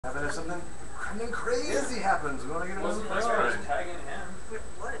then if something crazy happens, we want to get it on the That's why I was tagging him. Wait,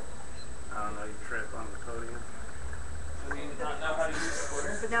 what? I don't know, you trip on the podium. Does he not know how to use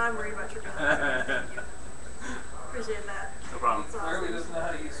Twitter? But now I'm worried about tripping. Thank you. Appreciate that. No problem. That's Clearly awesome. doesn't know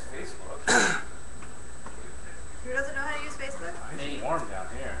how to use Facebook. Who doesn't know how to use Facebook? It's warm down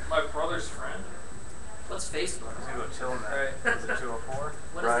here. My brother's friend. What's Facebook? Let's go chill in there. Right. Is it 204?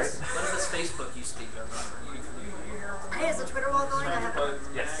 What is this Facebook you speak of? Hey, is the Twitter wall going? I have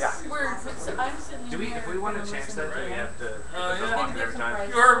Yes. Yeah. I'm sitting Do we, if we want to change that, do we have to Oh, yeah. unlock it every time?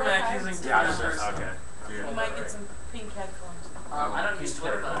 You're Mac using Yeah, Twitter. okay. You might get some pink headphones. I don't use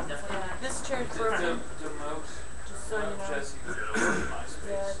Twitter, but I'm definitely This chair's To broken. demote Just so you know. Jesse to Yeah,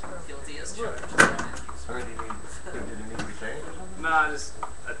 MySpace. it's broken. guilty as charged. Or did it need to be changed? No,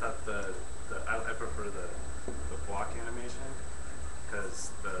 I thought I prefer the block animation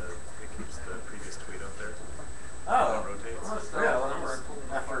because it keeps the previous tweet up there. Oh. It rotates. Yeah,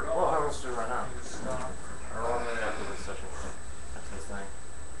 how else do we run out? Or one minute after this session. After this thing.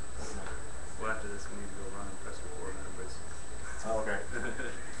 Well, after this, we need to go run and press record and everybody's. Oh, okay.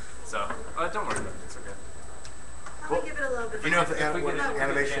 So, don't worry about it. It's okay. I'm gonna give it a little bit. You know if the If we get it-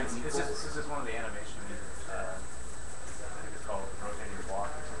 animation This is just one of the animation. I think it's called rotating block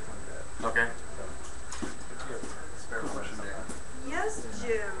or something like that. Okay. So, if you have a spare question on that. Yes,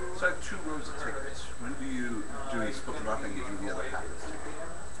 Jim. So I have 2 rows of tickets. When do you split them up and give you the other half?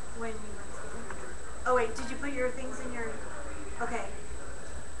 When you oh wait, did you put your things in your? Okay.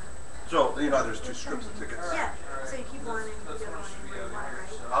 So, there's 2 strips of tickets. Yeah. So you keep one and the other one in where you want it,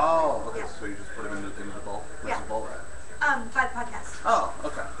 right? Oh, okay. Yeah. So you just put them into the bowl? Where's Yeah. the bowl at? By the podcast. Oh,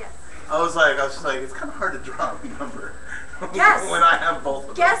 okay. Yes. I was just like, it's kind of hard to draw a number. Yes. When I have both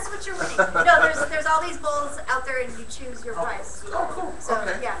of them. Guess what you're winning. No, there's all these bowls out there, and you choose your prize. Oh, cool. So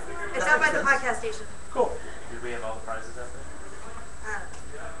Okay. yeah, it's That out by makes the sense. podcast station. Cool. Did we have all the prizes out there?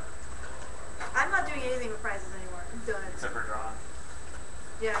 I'm not doing anything with prizes anymore. I'm done. Except for drawing.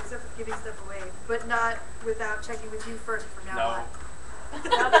 Yeah, except for giving stuff away, but not without checking with you first from now on.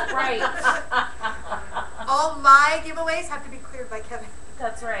 That's right. All my giveaways have to be cleared by Kevin.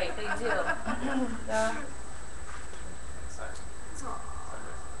 That's right, they do.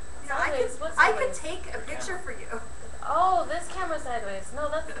 Yeah, I could take a picture for you. Oh, this camera sideways. No,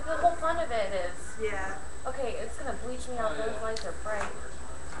 that's the whole fun of it is. Yeah. Okay, it's gonna bleach me out. Those lights are bright.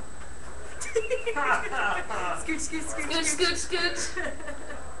 Scooch, scooch, scooch, Scooch, scooch, scooch.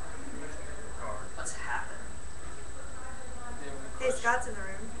 What's happened? Hey, Scott's in the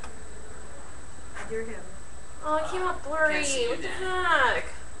room. I hear him. Oh, it came out blurry. Can't see you, What the Dan. heck?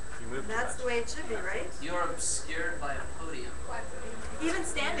 You moved too That's much. the way it should be, right? You are obscured by a podium. Even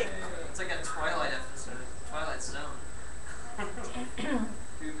standing. It's like a Twilight episode. Twilight Zone.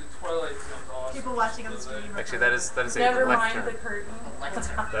 Dude, the Twilight Zone's awesome. People watching on the screen. Actually, that is a Never mind the lectern. curtain.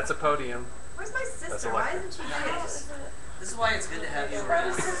 Lectern. That's a podium. Where's my That's a sister? Why lectern. isn't she here? This is why it's good to have you I around.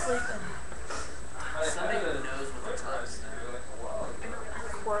 was still sleeping. Somebody who knows what the talks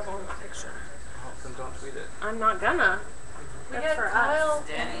Horrible in the picture. Oh, then don't tweet it. I'm not gonna. We That's got for Kyle. us.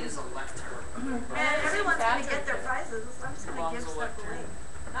 Danny is a lectern. Man, everyone's gonna get their prizes. I'm just gonna give stuff away.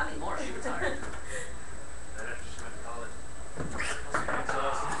 Not anymore, she retired. Right after she went to college.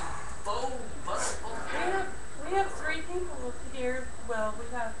 Boom, buzz, boom. We have 3 people here. Well, we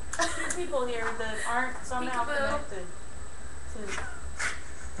have 2 people here that aren't somehow connected to.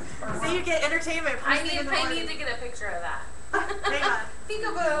 So you get entertainment. I need to get a picture of that. Hang on.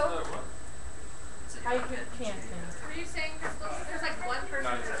 Peekaboo. I can't stand it. Were you saying there's like one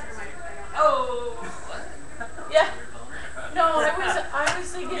person who's in my Oh, what? Yeah. No, I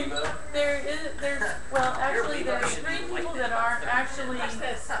was thinking there's well actually there's 3 people that aren't actually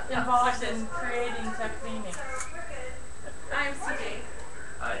involved in creating TechPHX. I'm CJ.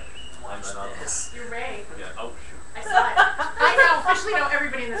 Hi. Watch this. You're Ray. Yeah. Oh shoot. I saw it. I now officially know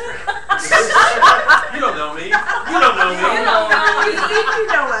everybody in this room. You don't know me. You don't know me. You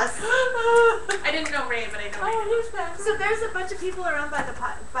know us. I didn't know Ray, but I know Oh, Ray. here's that. So there's a bunch of people around by the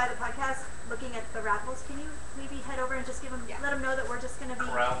podcast looking at the raffles. Can you maybe head over and just give them, let them know that we're just gonna be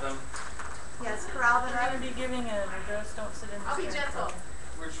Corral them. yes, corral them We're up. gonna be giving an address. Don't sit in the I'll be chair. gentle.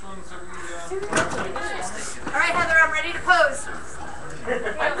 Which ones are we, All right, Heather, I'm ready to pose.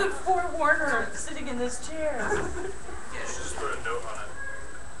 I look Warner sitting in this chair. Yeah, just put a note on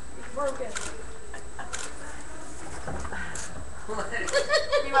it. Broken.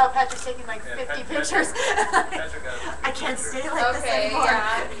 Meanwhile, Patrick's taking like Yeah, 50 Patrick- pictures. Patrick got a I can't stay like this Okay, anymore.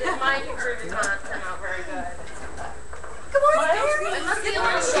 yeah. My picture did not turn out very good. Good morning, Miles, Perry. It must be a Good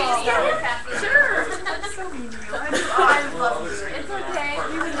little morning, shady Sarah. over Kathy. Sure. That's so mean of you. I love you. It's okay.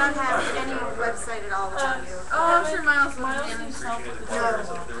 You would not have any website at all without you. Oh, I'm sure Miles Miles will needs help with the No.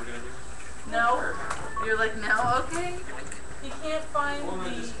 chair. You're like, no, okay. You can't find Well, no, the.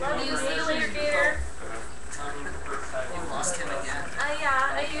 just Love you, see you later, Gator. You lost him again. Yeah,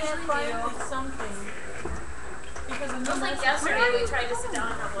 I I can't usually find do. the something. Because in the Just like yesterday, we tried to sit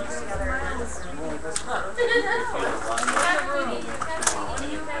down and have lunch together. And then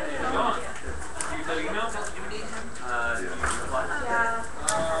Come on. You got email? You need him? Yeah.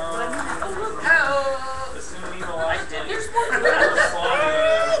 Oh. Assume email last night. There's one I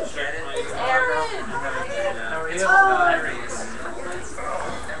responded, Get it? Aaron! It's Oh. all hilarious.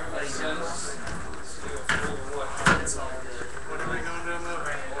 Everybody knows. It's all good. What are we going to move?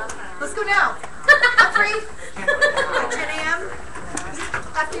 Let's go now. I'm free. At 10 a.m.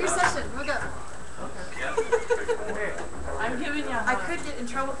 After your session, we'll go. I'm giving you a I hug. could get in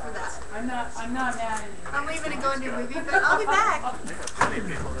trouble for that. I'm not mad at you. I'm leaving and going to a movie, but I'll be back. All Plenty of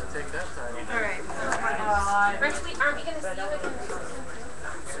people that take that title. right. Rich, aren't we going to see you again?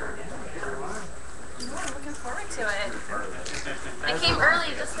 No, I'm looking forward to it. I came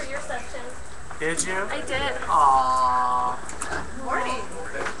early just for your session. Did you? I did. Aww. Morning.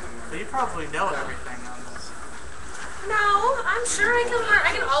 So you probably know everything on this. No, I'm sure I can learn.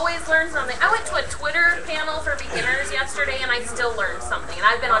 I can always learn something. I went to a Twitter panel for beginners yesterday, and I still learned something. And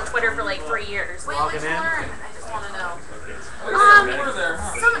I've been on Twitter for like 3 years. Logging in? I just want to know. We're there,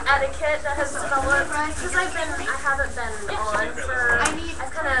 huh? Some etiquette that has developed because I haven't been on for. I've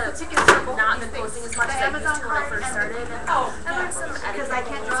kind of not been posting as much as I used to when I first started. And I learned some etiquette I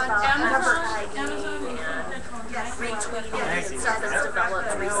can't draw about Amazon, advertising and Yes. retweeting Yes. and stuff that's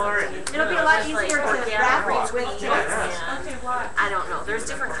developed recently. It'll be a lot easier to Organic wrap retweeting and Okay, why? I don't know. There's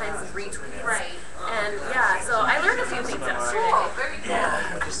different kinds of retweets. Right. And yeah, so I learned a few things yesterday.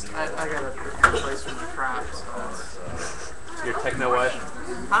 Yeah. I gotta replace my crap, so that's, Your techno what?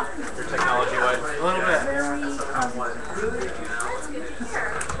 huh? Your technology what? A little bit.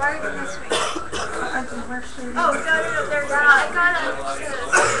 Why are you doing this week? Oh, no, there's I got a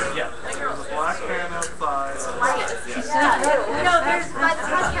Yeah. Black pen of thighs. No, there's by the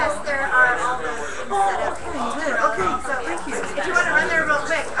podcast there are all the things set up. Okay, so thank you. If you want to run there real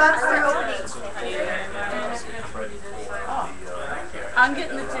quick, for opening. I'm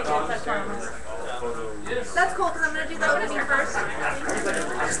getting the tickets, I promise. That's cool because I'm going to do the opening first. I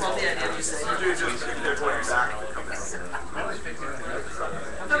just love the idea of you saying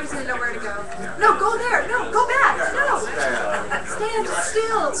Nobody's going to know where to go. No, go there. No, go back. No. Stand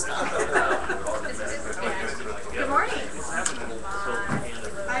still. Good morning.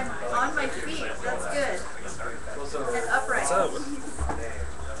 I'm on my feet. That's good. And upright. What's up?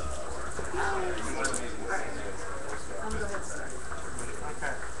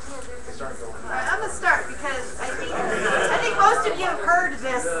 I'm gonna start because I think most of you have heard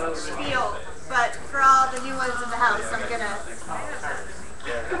this spiel, but for all the new ones in the house, I'm gonna.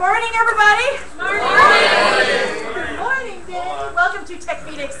 Good morning, everybody. Good morning, Danny. Welcome to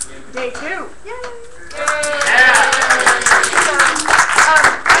TechPHX Day 2. Yay!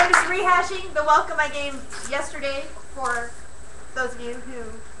 I'm just rehashing the welcome I gave yesterday for those of you who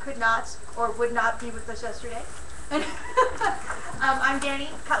could not or would not be with us yesterday. I'm Danny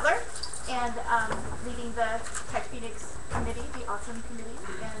Cutler, and leading the TechPHX committee, the awesome committee.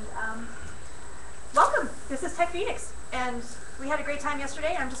 And welcome. This is TechPHX, and we had a great time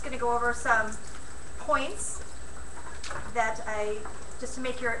yesterday. I'm just going to go over some points that just to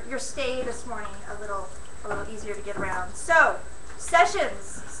make your stay this morning a little easier to get around. So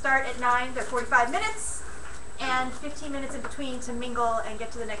sessions start at 9. They're 45 minutes, and 15 minutes in between to mingle and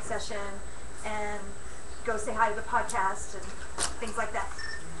get to the next session and go say hi to the podcast and things like that.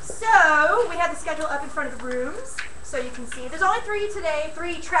 So we have the schedule up in front of the rooms, so you can see. There's only 3 today,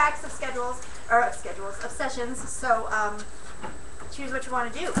 3 tracks of of sessions. So choose what you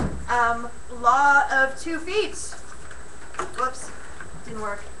want to do. Law of 2 feet. Whoops, didn't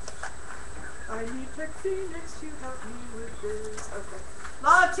work. I need TechPHX to help me with this. Okay.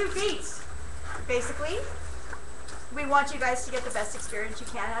 Law of 2 feet. Basically, we want you guys to get the best experience you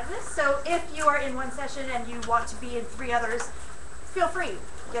can out of this. So if you are in one session and you want to be in 3 others, feel free.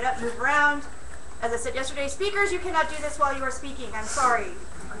 Get up, move around. As I said yesterday, speakers, you cannot do this while you are speaking. I'm sorry.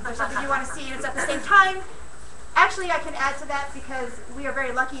 If there's something you want to see and it's at the same time. Actually, I can add to that because we are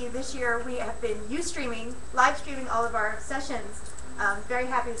very lucky this year. We have been live streaming all of our sessions. Very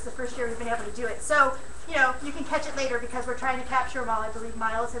happy. It's the first year we've been able to do it. So, you can catch it later because we're trying to capture them all. I believe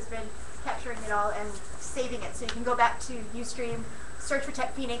Miles has been capturing it all and saving it. So you can go back to Ustream, search for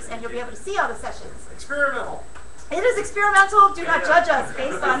TechPHX, and you'll be able to see all the sessions. Experimental. It is experimental. Do not judge us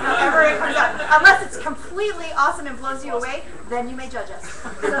based on however it comes out. Unless it's completely awesome and blows you away, then you may judge us.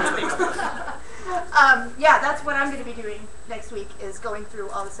 Yeah, that's what I'm going to be doing next week, is going through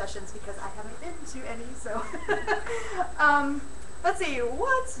all the sessions because I haven't been to any. So let's see,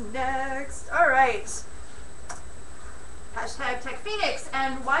 what's next? All right. Hashtag TechPHX,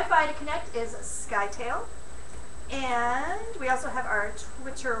 and Wi-Fi to connect is Skytail. And we also have our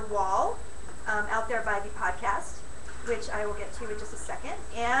Twitter wall out there by the podcast, which I will get to in just a second.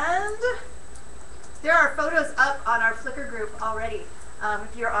 And there are photos up on our Flickr group already.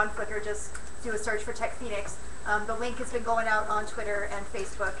 If you're on Flickr, just do a search for TechPHX. The link has been going out on Twitter and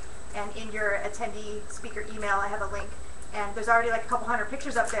Facebook, and in your attendee speaker email, I have a link. And there's already like a couple hundred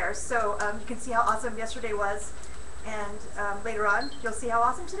pictures up there, so you can see how awesome yesterday was. And later on, you'll see how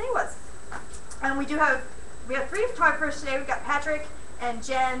awesome today was. And we have 3 photographers today. We've got Patrick and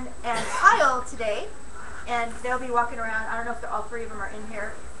Jen and Kyle today, and they'll be walking around. I don't know if all 3 of them are in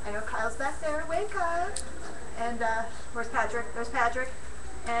here. I know Kyle's back there. Wave, Kyle. And where's Patrick? There's Patrick.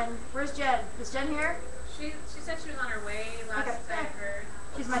 And where's Jen? Is Jen here? She said she was on her way last I heard.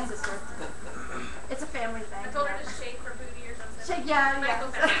 She's my sister. It's a family thing. I told her to shake her booty or something. Shake, yeah.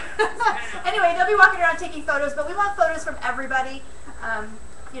 Anyway, they'll be walking around taking photos, but we want photos from everybody.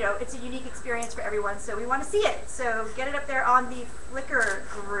 You know, it's a unique experience for everyone, so we want to see it. So get it up there on the Flickr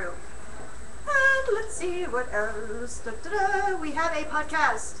group. And let's see what else. We have a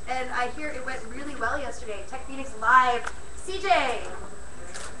podcast, and I hear it went really well yesterday. TechPHX Live. CJ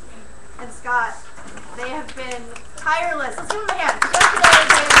and Scott, they have been tireless. Let's give them a hand.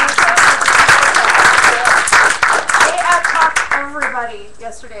 They out-talked everybody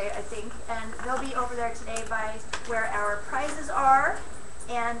yesterday, I think, and they'll be over there today by where our prizes are.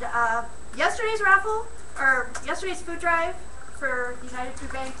 And yesterday's raffle, or yesterday's food drive for United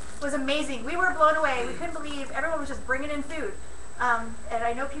Food Bank was amazing. We were blown away. We couldn't believe everyone was just bringing in food. And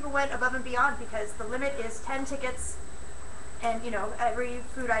I know people went above and beyond because the limit is 10 tickets. And, you know, every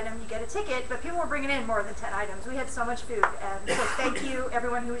food item you get a ticket, but people were bringing in more than 10 items. We had so much food. And so thank you,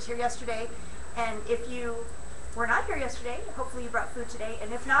 everyone who was here yesterday. And if you were not here yesterday, hopefully you brought food today.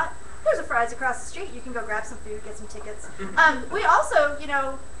 And if not, there's a Fry's across the street. You can go grab some food, get some tickets. We also, you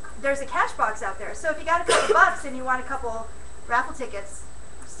know, there's a cash box out there. So if you got a couple bucks and you want a couple raffle tickets,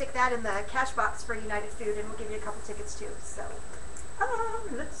 stick that in the cash box for United Food, and we'll give you a couple tickets too. So,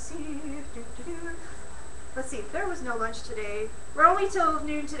 let's see. Let's see, there was no lunch today. We're only till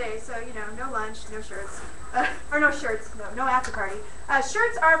noon today, so, you know, no lunch, no shirts. Or no shirts, no after party.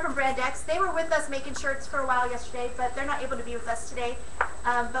 Shirts are from Brand X. They were with us making shirts for a while yesterday, but they're not able to be with us today.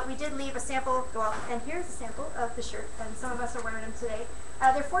 But we did leave a sample, well, and here's a sample of the shirt, and some of us are wearing them today.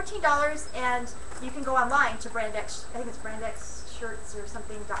 They're $14, and you can go online to Brand X, I think it's brandxshirts or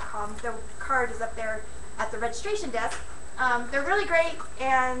something.com. The card is up there at the registration desk. They're really great,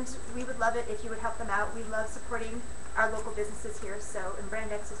 and we would love it if you would help them out. We love supporting our local businesses here, and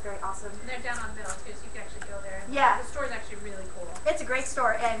Brand X is very awesome. And they're down on Bill, too, so you can actually go there. And yeah. The store's actually really cool. It's a great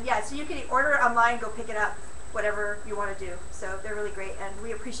store, and yeah, so you can order it online, go pick it up, whatever you want to do. So they're really great, and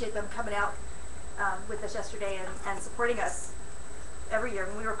we appreciate them coming out with us yesterday and supporting us every year.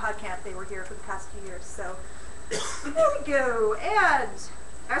 When we were PodCamp, they were here for the past few years. So there we go. And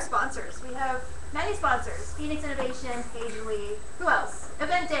our sponsors. We have many sponsors. Phoenix Innovation, Pagely, who else?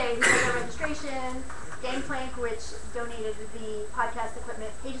 Event Day, who does our registration. Gangplank, which donated the podcast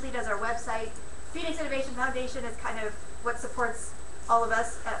equipment. Pagely does our website. Phoenix Innovation Foundation is kind of what supports all of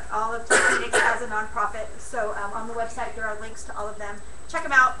us, all of Phoenix as a nonprofit. So on the website, there are links to all of them. Check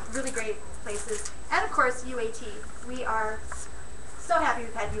them out. Really great places. And of course, UAT. We are so happy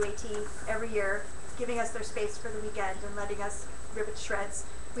we've had UAT every year, giving us their space for the weekend and letting us rip it to shreds.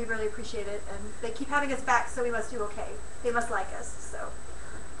 We really appreciate it, and they keep having us back, so we must do okay. They must like us, so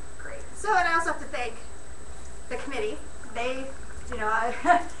great. So, and I also have to thank the committee. They, you know, I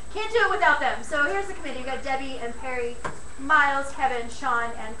can't do it without them. So here's the committee. We've got Debbie and Perry, Miles, Kevin,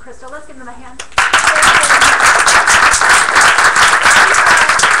 Sean, and Crystal. Let's give them a hand.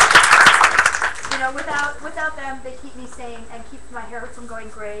 You know, without them, they keep me sane and keep my hair from going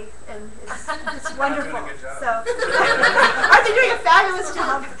gray, and it's wonderful. So, aren't they doing a fabulous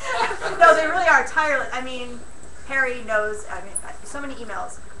job? No, they really are tireless. I mean, Perry knows. I mean, so many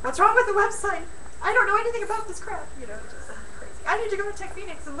emails. What's wrong with the website? I don't know anything about this crap. You know, just crazy. I need to go to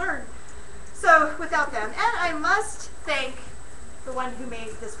TechPHX and learn. So, without them, and I must thank the one who made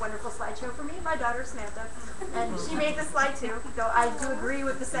this wonderful slideshow for me, my daughter Samantha, and she made the slide too. Though I do agree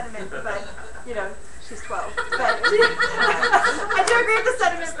with the sentiment, but you know, she's 12. But I do agree with the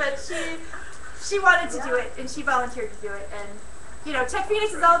sentiment, but she wanted to do it, and she volunteered to do it. And you know,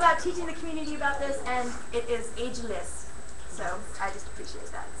 TechPHX is all about teaching the community about this, and it is ageless. So I just appreciate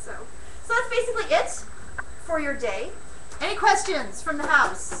that. So that's basically it for your day. Any questions from the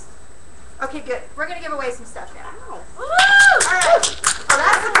house? Okay, good. We're going to give away some stuff now. Woo! All right. Well,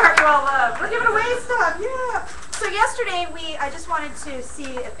 that's the part you all love. We're giving away stuff. Yeah. So yesterday, I just wanted to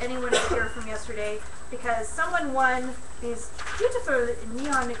see if anyone is here from yesterday because someone won these beautiful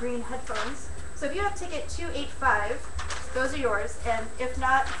neon green headphones. So if you have ticket 285, those are yours. And if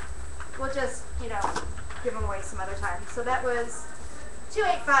not, we'll just, give them away some other time. So that was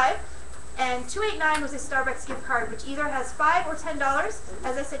 285. And 289 was a Starbucks gift card, which either has $5 or $10.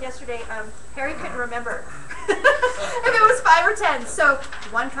 As I said yesterday, Harry couldn't remember if it was 5 or 10. So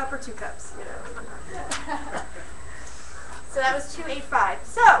 1 cup or 2 cups. So that was 285.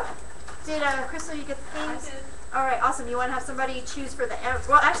 So did Crystal, you get the things? I did. All right, awesome. You want to have somebody choose for the?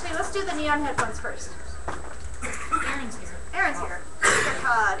 Well, actually, let's do the neon headphones first. Aaron's here. Aaron's here.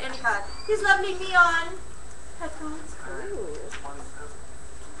 Any cod. These lovely neon headphones. Ooh.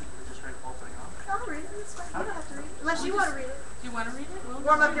 I'll read it. It's fine. You don't have to read it. Unless you want to read it. Do you want to read it? Well,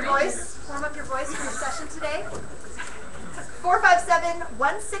 Warm up your voice. Warm up your voice for the session today.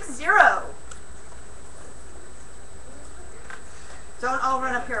 457160. Don't all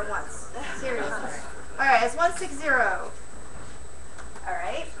run up here at once. Seriously. All right, it's 160. All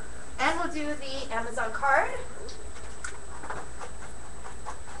right. And we'll do the Amazon card.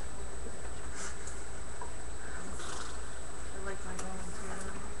 I like my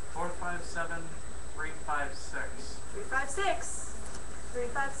volunteer. 457356. 356.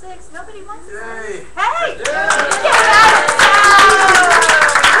 356. Nobody wants it. Yay! Hey!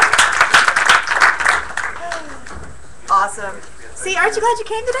 Awesome. See, aren't you glad you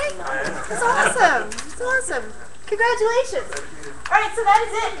came today? That's awesome. That's awesome. Congratulations. All right, so that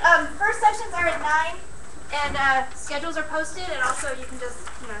is it. First sessions are at 9, and schedules are posted, and also you can just,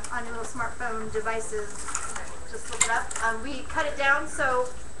 on your little smartphone devices, just look it up. We cut it down so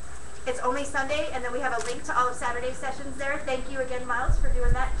it's only Sunday, and then we have a link to all of Saturday's sessions there. Thank you again, Miles, for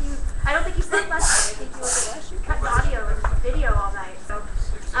doing that. I don't think you slept last night. I think you were cutting audio and video all night. So,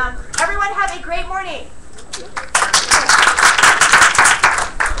 everyone have a great morning.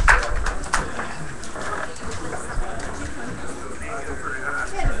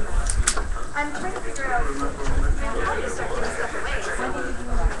 I'm trying to figure out how to start giving stuff away.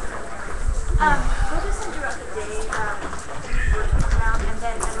 We'll just send you out the day around, and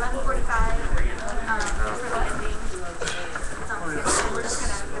then at 11:45 for the ending. We're just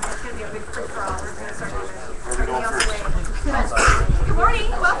gonna. It's gonna be a big free for all. We're gonna start giving everybody else away. Good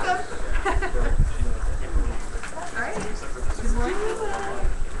morning. Welcome. All right. Good morning.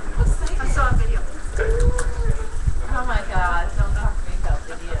 I'm still on video. Oh my God! Don't talk to me about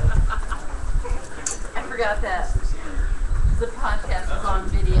video. I forgot that the podcast is on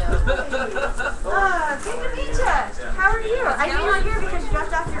video. Good to meet you. How are you? I knew you were here because you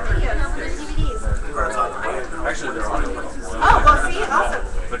dropped off your videos, your DVDs. Actually, they're on. Oh, well, see, awesome.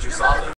 But you saw them.